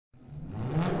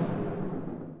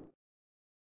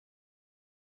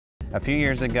A few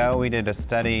years ago, we did a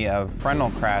study of frontal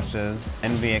crashes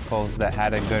in vehicles that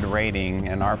had a good rating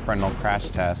in our frontal crash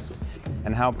test,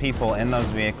 and how people in those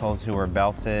vehicles who were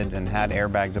belted and had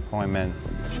airbag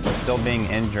deployments were still being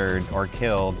injured or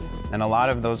killed, and a lot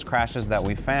of those crashes that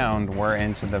we found were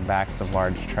into the backs of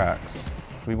large trucks.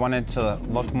 We wanted to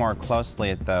look more closely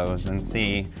at those and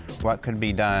see what could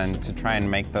be done to try and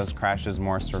make those crashes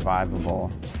more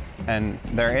survivable. And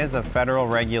there is a federal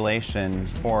regulation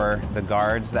for the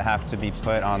guards that have to be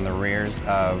put on the rears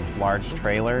of large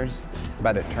trailers,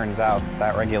 but it turns out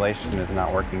that regulation is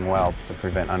not working well to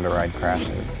prevent underride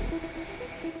crashes.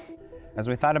 As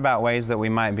we thought about ways that we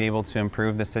might be able to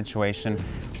improve the situation,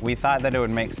 we thought that it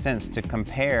would make sense to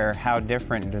compare how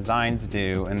different designs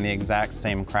do in the exact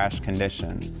same crash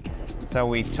conditions. So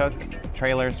we took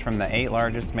trailers from the 8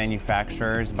 largest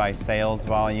manufacturers by sales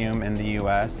volume in the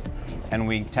US, and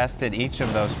we tested each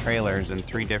of those trailers in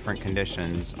 3 different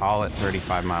conditions, all at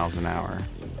 35 miles an hour.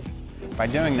 By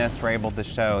doing this, we're able to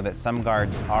show that some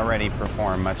guards already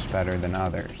perform much better than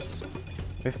others.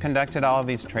 We've conducted all of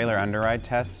these trailer underride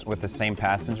tests with the same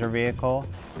passenger vehicle.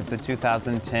 It's a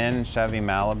 2010 Chevy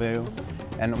Malibu,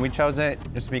 and we chose it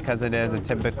just because it is a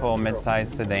typical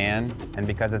mid-size sedan and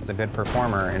because it's a good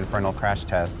performer in frontal crash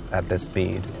tests at this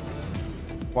speed.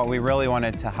 What we really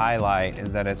wanted to highlight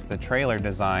is that it's the trailer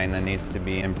design that needs to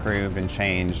be improved and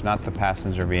changed, not the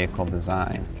passenger vehicle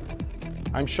design.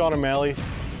 I'm Sean O'Malley,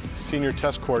 Senior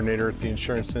Test Coordinator at the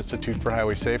Insurance Institute for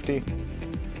Highway Safety.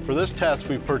 For this test,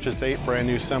 we've purchased 8 brand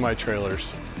new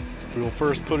semi-trailers. We will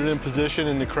first put it in position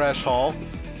in the crash hall,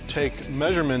 take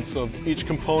measurements of each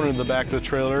component of the back of the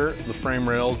trailer, the frame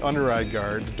rails, underride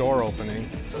guard, the door opening.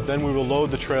 Then we will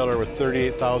load the trailer with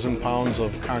 38,000 pounds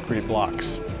of concrete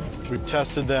blocks. We've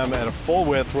tested them at a full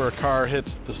width where a car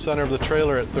hits the center of the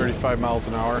trailer at 35 miles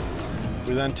an hour.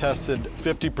 We then tested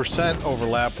 50%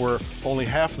 overlap where only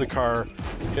half of the car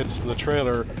hits the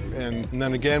trailer, and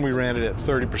then again we ran it at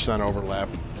 30% overlap.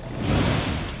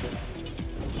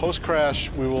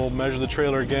 Post-crash, we will measure the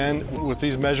trailer again. With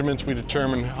these measurements, we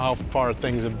determine how far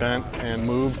things have bent and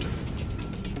moved.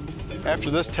 After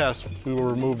this test, we will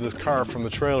remove the car from the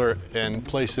trailer and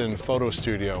place it in a photo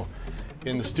studio.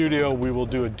 In the studio, we will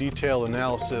do a detailed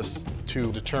analysis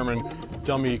to determine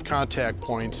dummy contact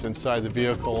points inside the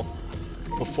vehicle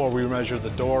before we measure the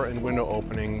door and window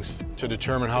openings to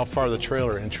determine how far the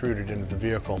trailer intruded into the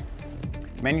vehicle.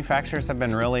 Manufacturers have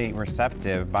been really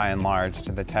receptive, by and large,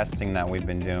 to the testing that we've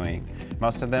been doing.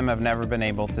 Most of them have never been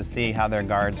able to see how their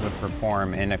guards would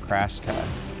perform in a crash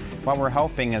test. What we're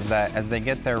hoping is that as they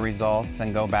get their results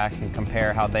and go back and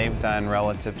compare how they've done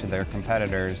relative to their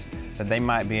competitors, that they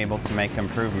might be able to make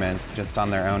improvements just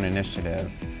on their own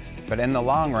initiative. But in the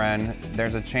long run,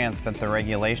 there's a chance that the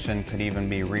regulation could even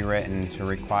be rewritten to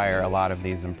require a lot of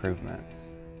these improvements.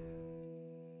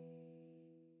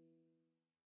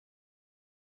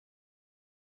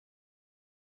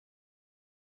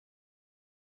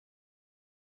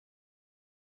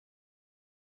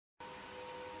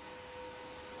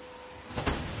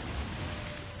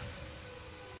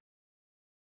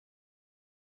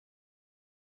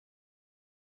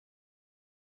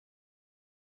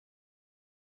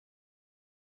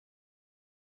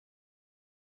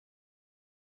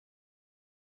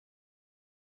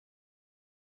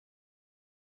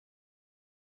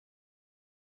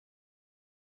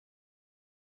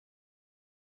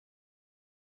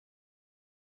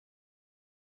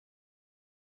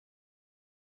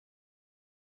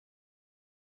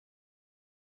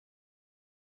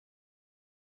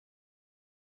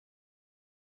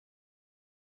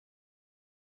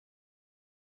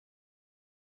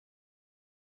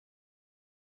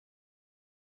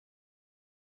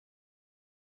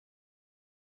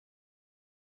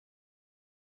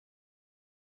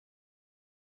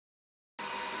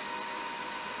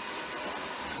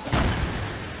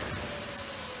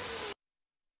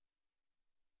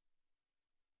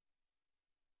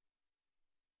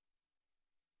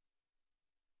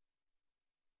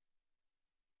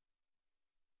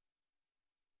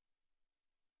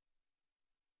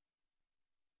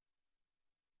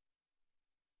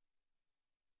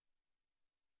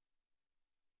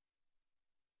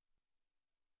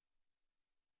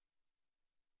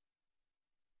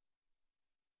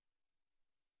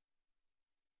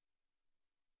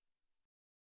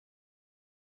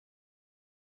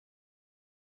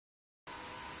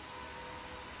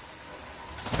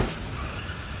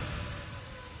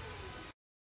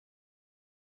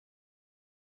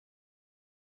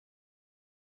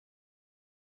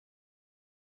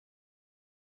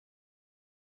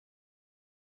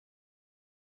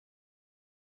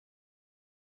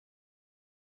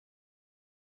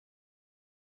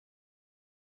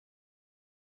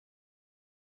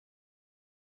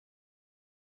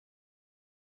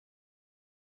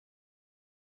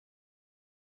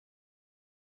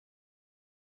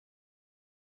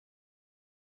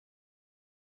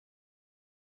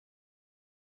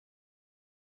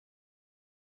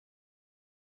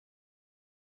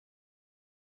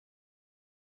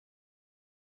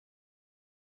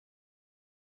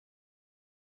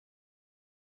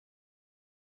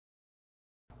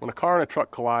 When a car and a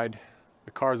truck collide, the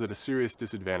car is at a serious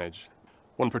disadvantage.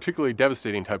 One particularly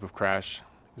devastating type of crash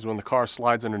is when the car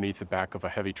slides underneath the back of a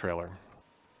heavy trailer.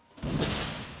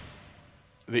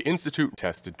 The Institute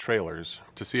tested trailers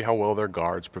to see how well their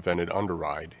guards prevented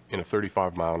underride in a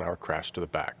 35-mile-an-hour crash to the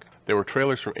back. There were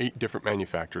trailers from 8 different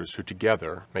manufacturers who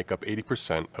together make up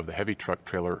 80% of the heavy truck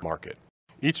trailer market.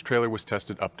 Each trailer was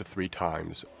tested up to 3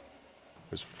 times.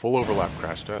 There's a full overlap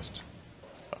crash test,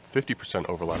 a 50%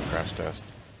 overlap crash test,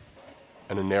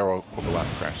 and a narrow overlap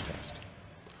crash test.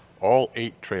 All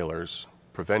 8 trailers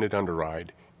prevented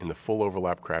underride in the full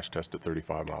overlap crash test at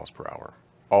 35 miles per hour.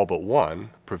 All but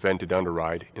one prevented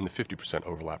underride in the 50%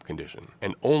 overlap condition,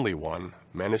 and only one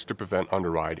managed to prevent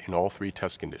underride in all 3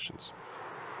 test conditions.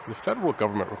 The federal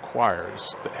government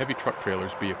requires that heavy truck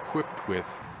trailers be equipped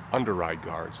with underride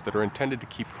guards that are intended to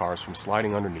keep cars from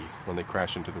sliding underneath when they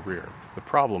crash into the rear. The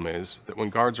problem is that when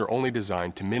guards are only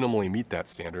designed to minimally meet that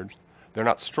standard, they're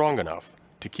not strong enough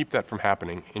to keep that from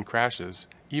happening in crashes,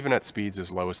 even at speeds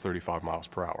as low as 35 miles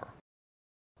per hour.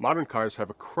 Modern cars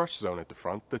have a crush zone at the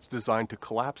front that's designed to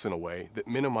collapse in a way that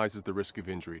minimizes the risk of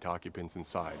injury to occupants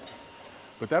inside.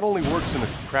 But that only works in a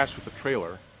crash with a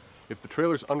trailer if the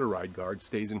trailer's underride guard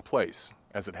stays in place,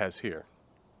 as it has here.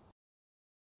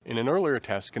 In an earlier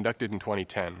test conducted in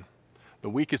 2010,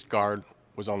 the weakest guard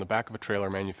was on the back of a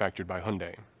trailer manufactured by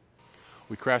Hyundai.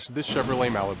 We crashed this Chevrolet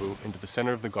Malibu into the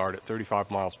center of the guard at 35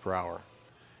 miles per hour,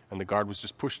 and the guard was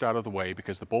just pushed out of the way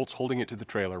because the bolts holding it to the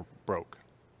trailer broke.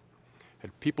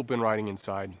 Had people been riding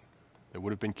inside, they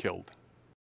would have been killed.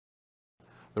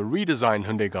 The redesigned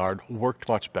Hyundai Guard worked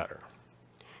much better.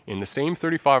 In the same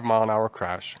 35-mile-an-hour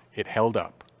crash, it held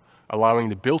up, allowing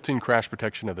the built-in crash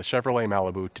protection of the Chevrolet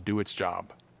Malibu to do its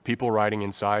job. People riding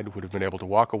inside would have been able to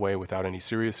walk away without any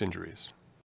serious injuries.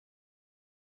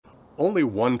 Only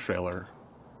one trailer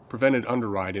prevented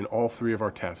underride in all 3 of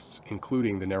our tests,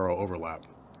 including the narrow overlap.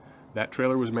 That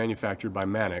trailer was manufactured by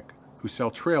Manic, who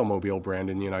sell Trailmobile brand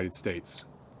in the United States.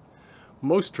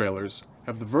 Most trailers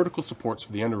have the vertical supports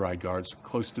for the underride guards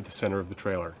close to the center of the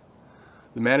trailer.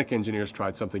 The Manic engineers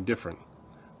tried something different.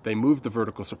 They moved the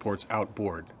vertical supports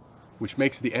outboard, which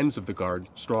makes the ends of the guard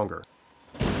stronger.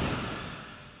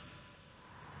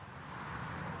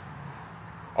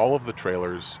 All of the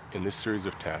trailers in this series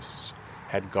of tests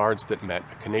had guards that met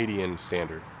a Canadian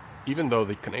standard, even though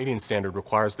the Canadian standard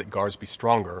requires that guards be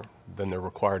stronger than they're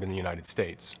required in the United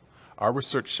States. Our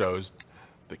research shows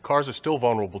that cars are still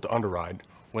vulnerable to underride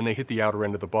when they hit the outer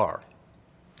end of the bar.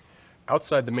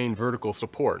 Outside the main vertical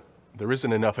support, there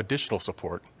isn't enough additional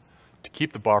support to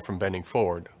keep the bar from bending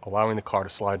forward, allowing the car to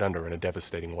slide under in a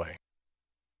devastating way.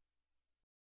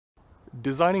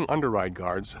 Designing underride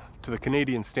guards to the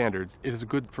Canadian standards is a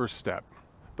good first step,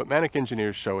 but Manic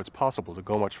engineers show it's possible to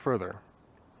go much further.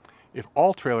 If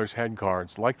all trailers had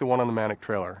guards like the one on the Manic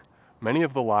trailer, many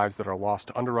of the lives that are lost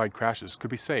to underride crashes could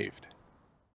be saved.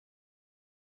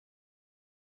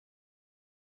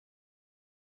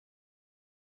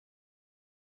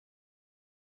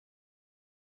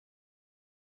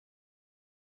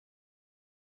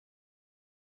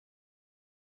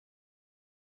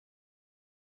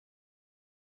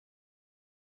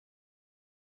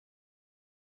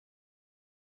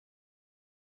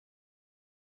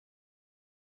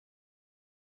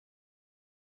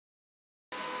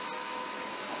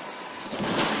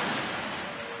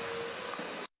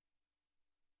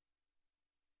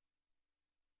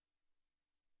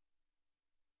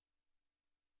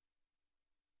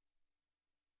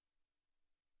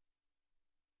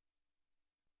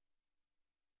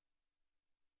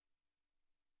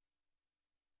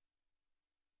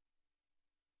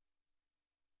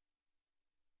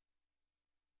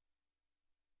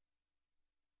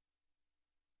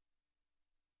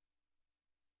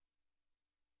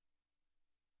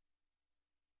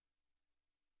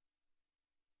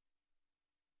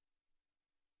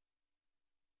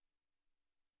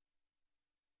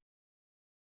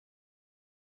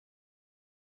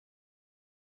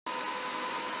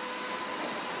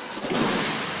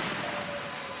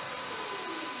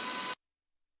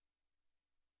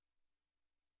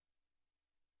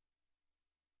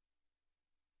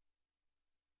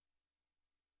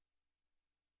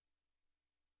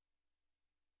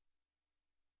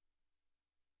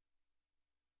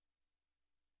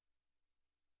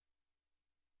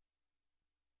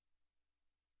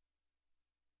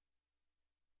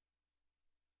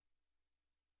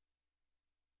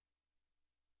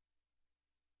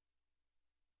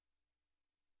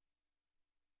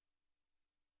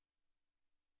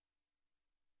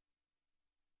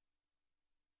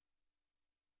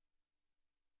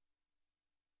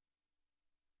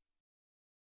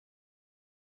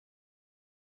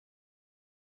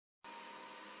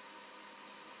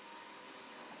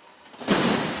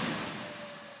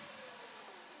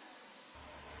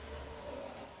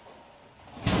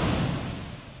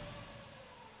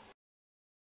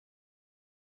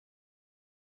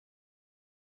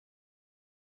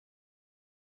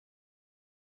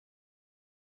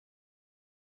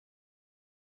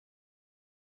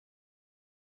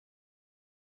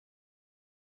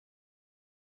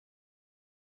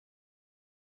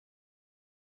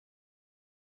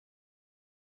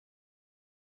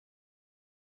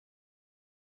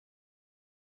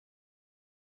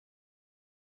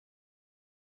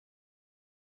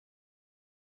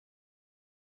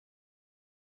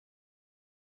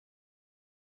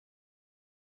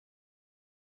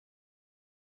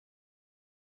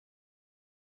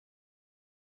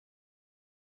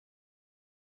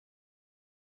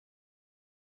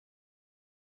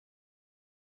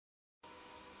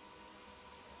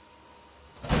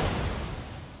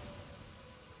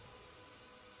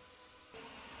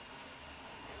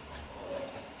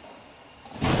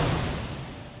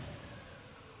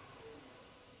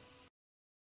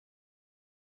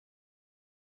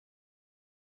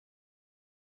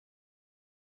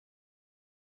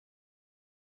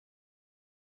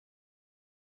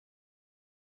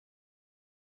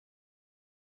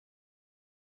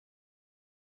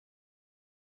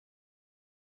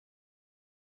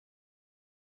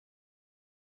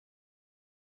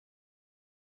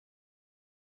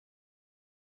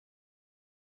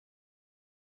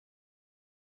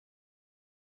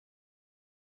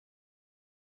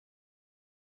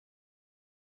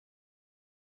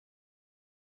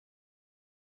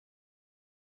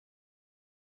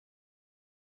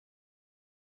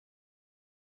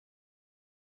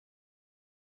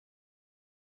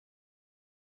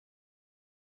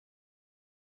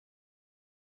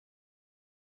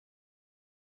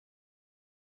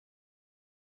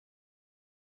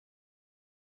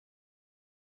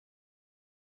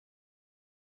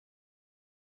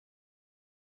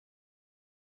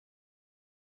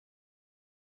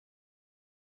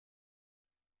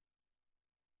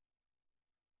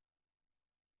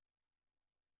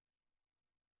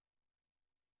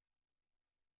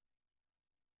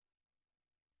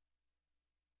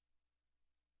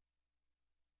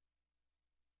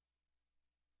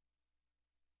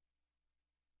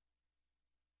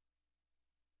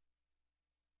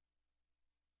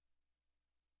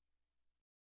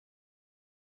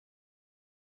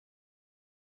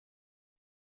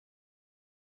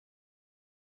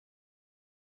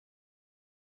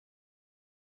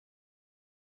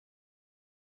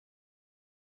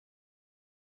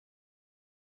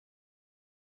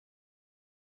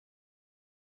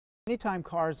 Anytime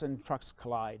cars and trucks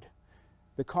collide,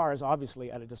 the car is obviously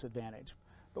at a disadvantage.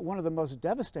 But one of the most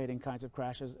devastating kinds of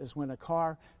crashes is when a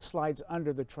car slides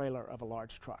under the trailer of a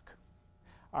large truck.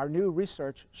 Our new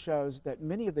research shows that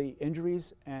many of the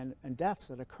injuries and deaths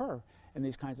that occur in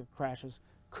these kinds of crashes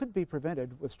could be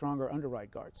prevented with stronger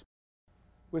underride guards.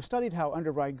 We've studied how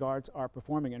underride guards are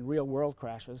performing in real-world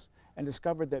crashes and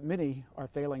discovered that many are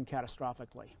failing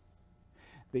catastrophically.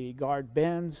 The guard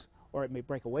bends, or it may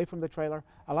break away from the trailer,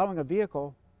 allowing a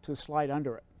vehicle to slide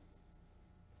under it.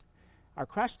 Our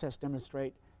crash tests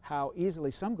demonstrate how easily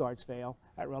some guards fail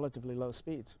at relatively low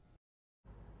speeds.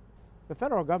 The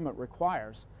federal government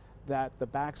requires that the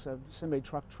backs of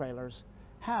semi-truck trailers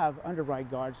have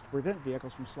underride guards to prevent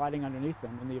vehicles from sliding underneath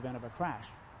them in the event of a crash.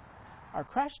 Our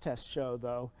crash tests show,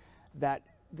 though, that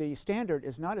the standard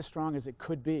is not as strong as it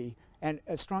could be and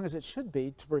as strong as it should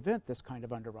be to prevent this kind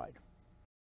of underride.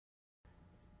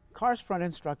 Cars' front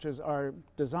end structures are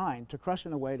designed to crush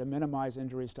in a way to minimize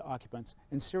injuries to occupants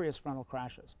in serious frontal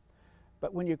crashes.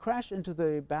 But when you crash into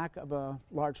the back of a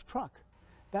large truck,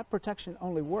 that protection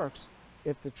only works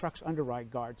if the truck's underride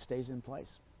guard stays in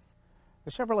place.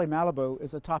 The Chevrolet Malibu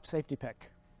is a top safety pick.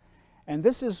 And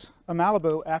this is a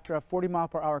Malibu after a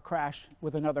 40-mile-per-hour crash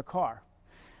with another car.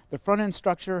 The front end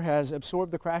structure has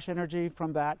absorbed the crash energy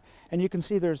from that, and you can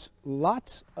see there's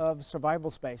lots of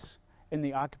survival space in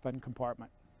the occupant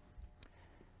compartment.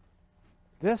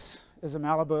 This is a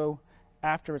Malibu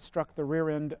after it struck the rear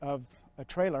end of a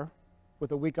trailer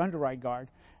with a weak underride guard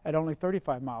at only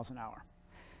 35 miles an hour.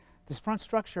 This front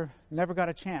structure never got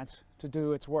a chance to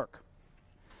do its work.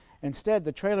 Instead,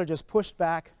 the trailer just pushed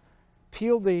back,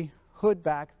 peeled the hood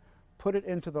back, put it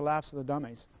into the laps of the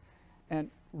dummies, and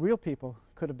real people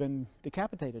could have been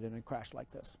decapitated in a crash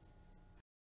like this.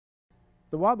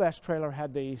 The Wabash trailer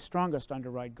had the strongest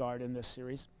underride guard in this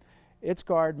series. Its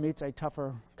guard meets a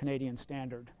tougher Canadian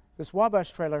standard. This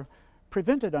Wabash trailer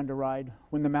prevented underride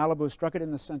when the Malibu struck it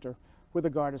in the center where the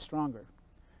guard is stronger.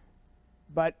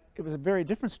 But it was a very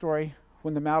different story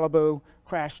when the Malibu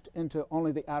crashed into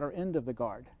only the outer end of the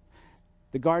guard.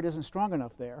 The guard isn't strong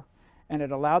enough there, and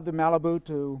it allowed the Malibu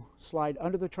to slide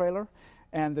under the trailer,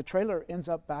 and the trailer ends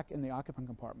up back in the occupant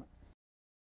compartment.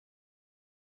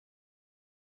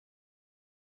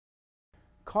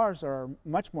 Cars are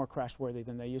much more crash-worthy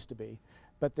than they used to be,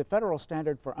 but the federal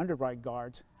standard for underride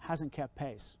guards hasn't kept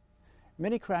pace.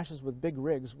 Many crashes with big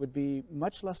rigs would be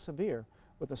much less severe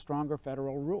with a stronger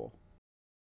federal rule.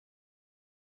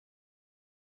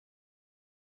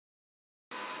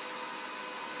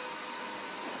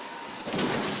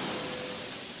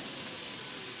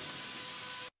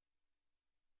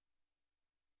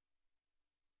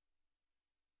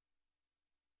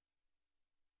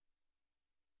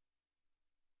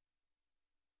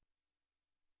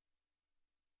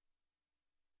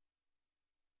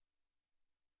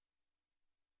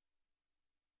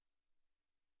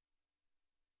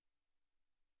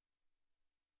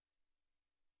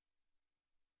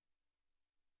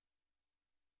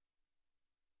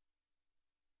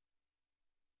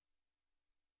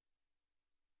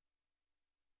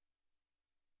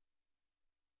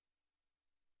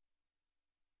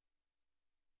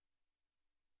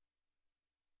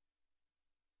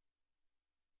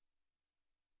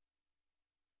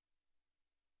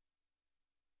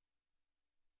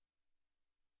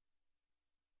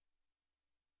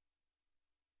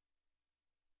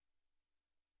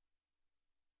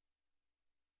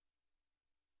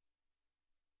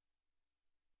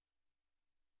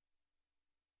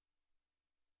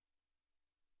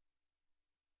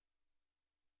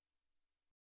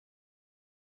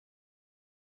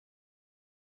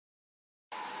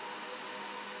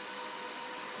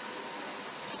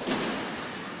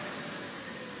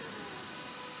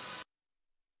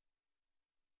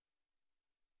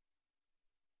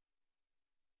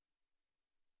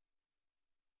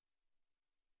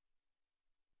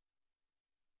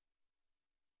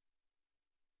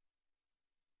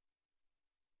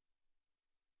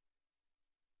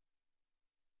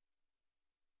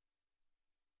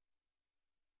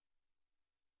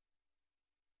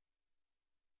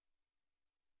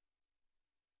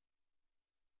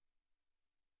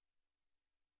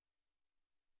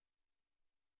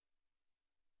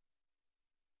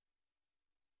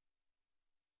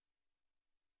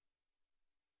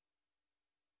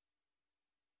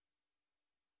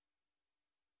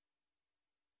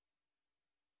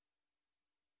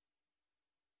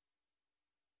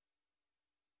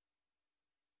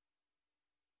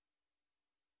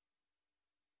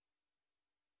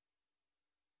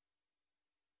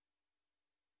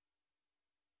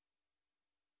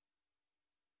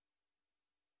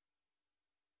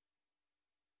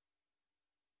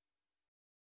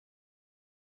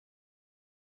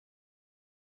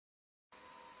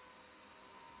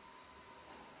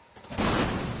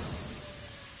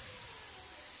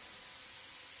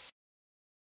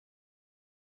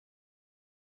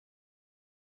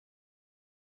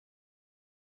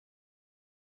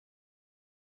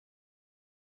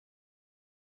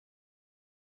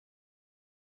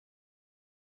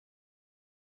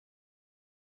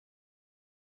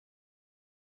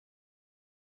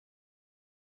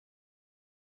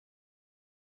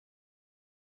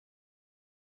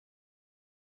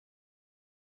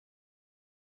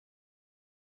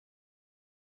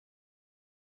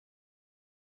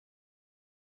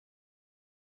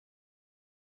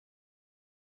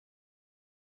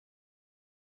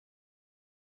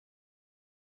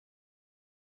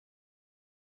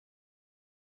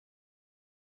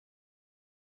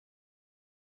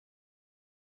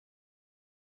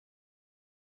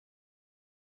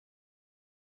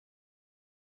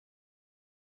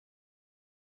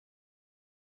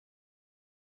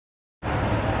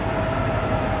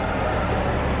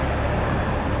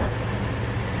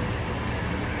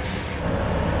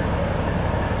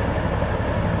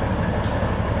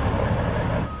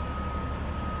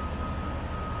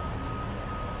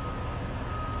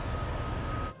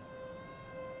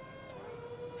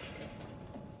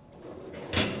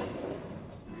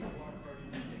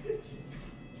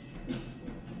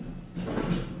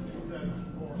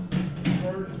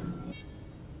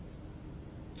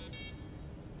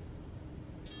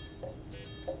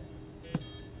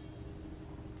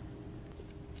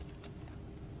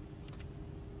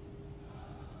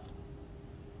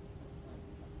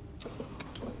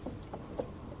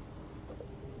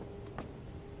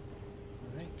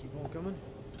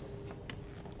 coming?